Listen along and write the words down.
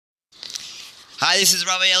Hi, this is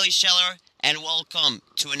Rabbi Eli Scheller, and welcome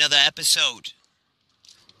to another episode.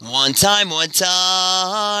 One time. The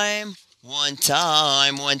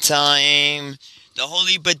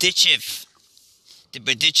Holy Berdichev. The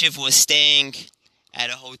Berdichev was staying at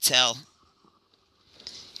a hotel.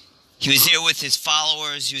 He was there with his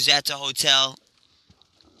followers. He was at the hotel,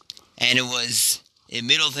 and it was in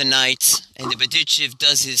the middle of the night, and the Berdichev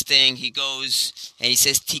does his thing. He goes, and he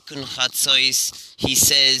says, Tikkun Chatzois. He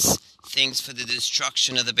says things for the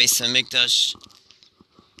destruction of the Beis HaMikdash.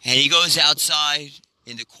 And he goes outside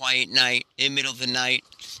in the quiet night, in the middle of the night.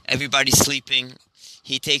 Everybody's sleeping.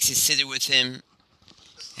 He takes his siddur with him,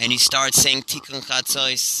 and he starts saying Tikkun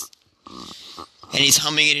Chatzois. And he's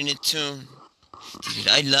humming it in a tune. And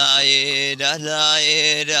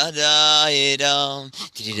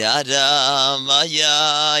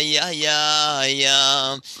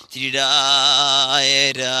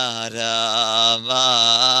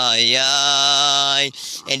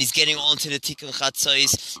he's getting all into the Tikkun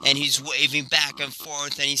Chatzois, and he's waving back and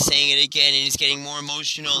forth, and he's saying it again, and he's getting more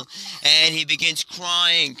emotional, and he begins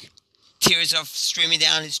crying. Tears are streaming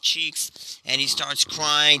down his cheeks, and he starts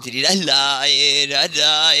crying. And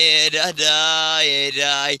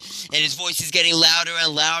his voice is getting louder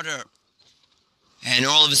and louder. And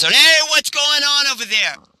all of a sudden, hey, what's going on over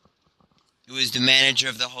there? It was the manager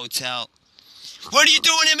of the hotel. What are you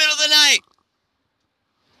doing in the middle of the night?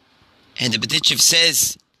 And the Berdichev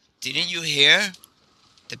says, didn't you hear?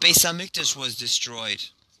 The Beis HaMikdash was destroyed.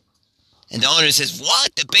 And the owner says,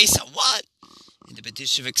 what? The Beis HaMikdash what? And the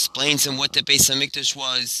Berdichev explains him what the Beis HaMikdash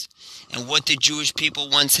was, and what the Jewish people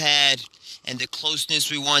once had, and the closeness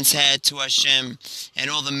we once had to Hashem, and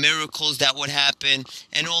all the miracles that would happen,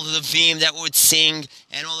 and all the Levim that would sing,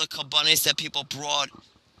 and all the Kabbanis that people brought,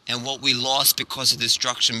 and what we lost because of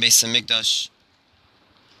destruction, Beis HaMikdash.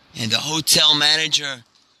 And the hotel manager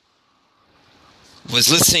was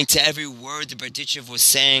listening to every word the Berdichev was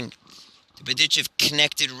saying. The Berdichev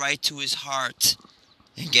connected right to his heart.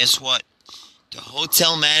 And guess what? The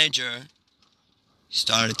hotel manager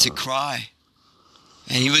started to cry.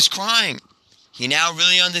 And he was crying. He now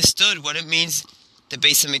really understood what it means the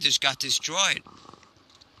Beis HaMikdash got destroyed.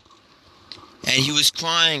 And he was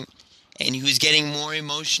crying. And he was getting more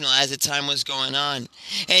emotional as the time was going on.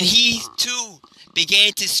 And he, too,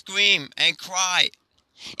 began to scream and cry.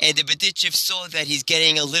 And the Berdichev saw that he's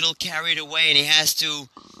getting a little carried away, and he has to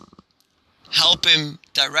help him,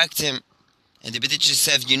 direct him. And the Berdichev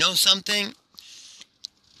said, you know something?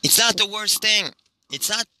 It's not the worst thing. It's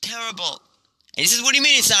not terrible. And he says, what do you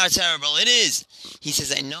mean it's not terrible? It is. He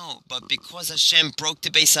says, I know, but because Hashem broke the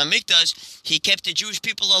Beis HaMikdash, He kept the Jewish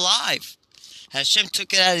people alive. Hashem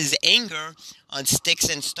took it out of His anger on sticks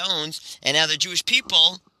and stones, and now the Jewish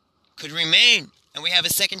people could remain, and we have a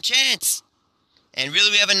second chance. And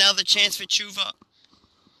really we have another chance for tshuva.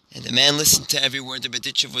 And the man listened to every word the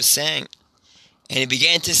Berdichev was saying, and he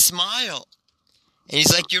began to smile. And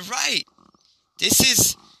he's like, you're right. This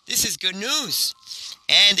is good news.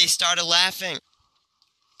 And they started laughing.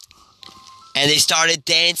 And they started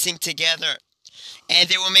dancing together. And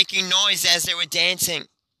they were making noise as they were dancing.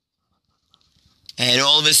 And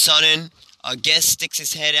all of a sudden, a guest sticks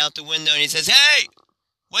his head out the window and he says, hey,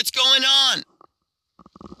 what's going on?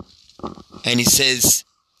 And he says,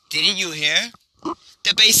 didn't you hear? The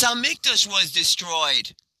Beis HaMikdash was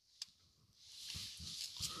destroyed.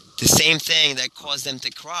 The same thing that caused them to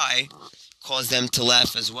cry caused them to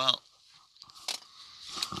laugh as well.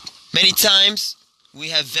 Many times, we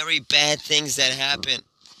have very bad things that happen,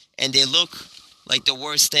 and they look like the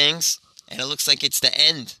worst things, and it looks like it's the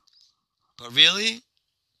end. But really,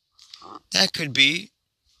 that could be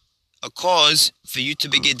a cause for you to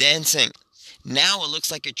begin dancing. Now it looks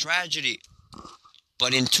like a tragedy,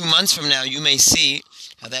 but in 2 months from now, you may see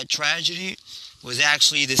how that tragedy was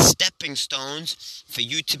actually the stepping stones for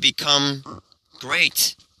you to become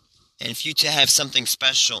great, and for you to have something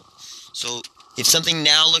special. So if something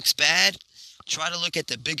now looks bad, try to look at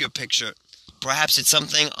the bigger picture. Perhaps it's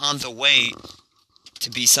something on the way to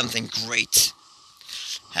be something great.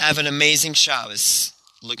 Have an amazing Shabbos.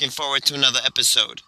 Looking forward to another episode.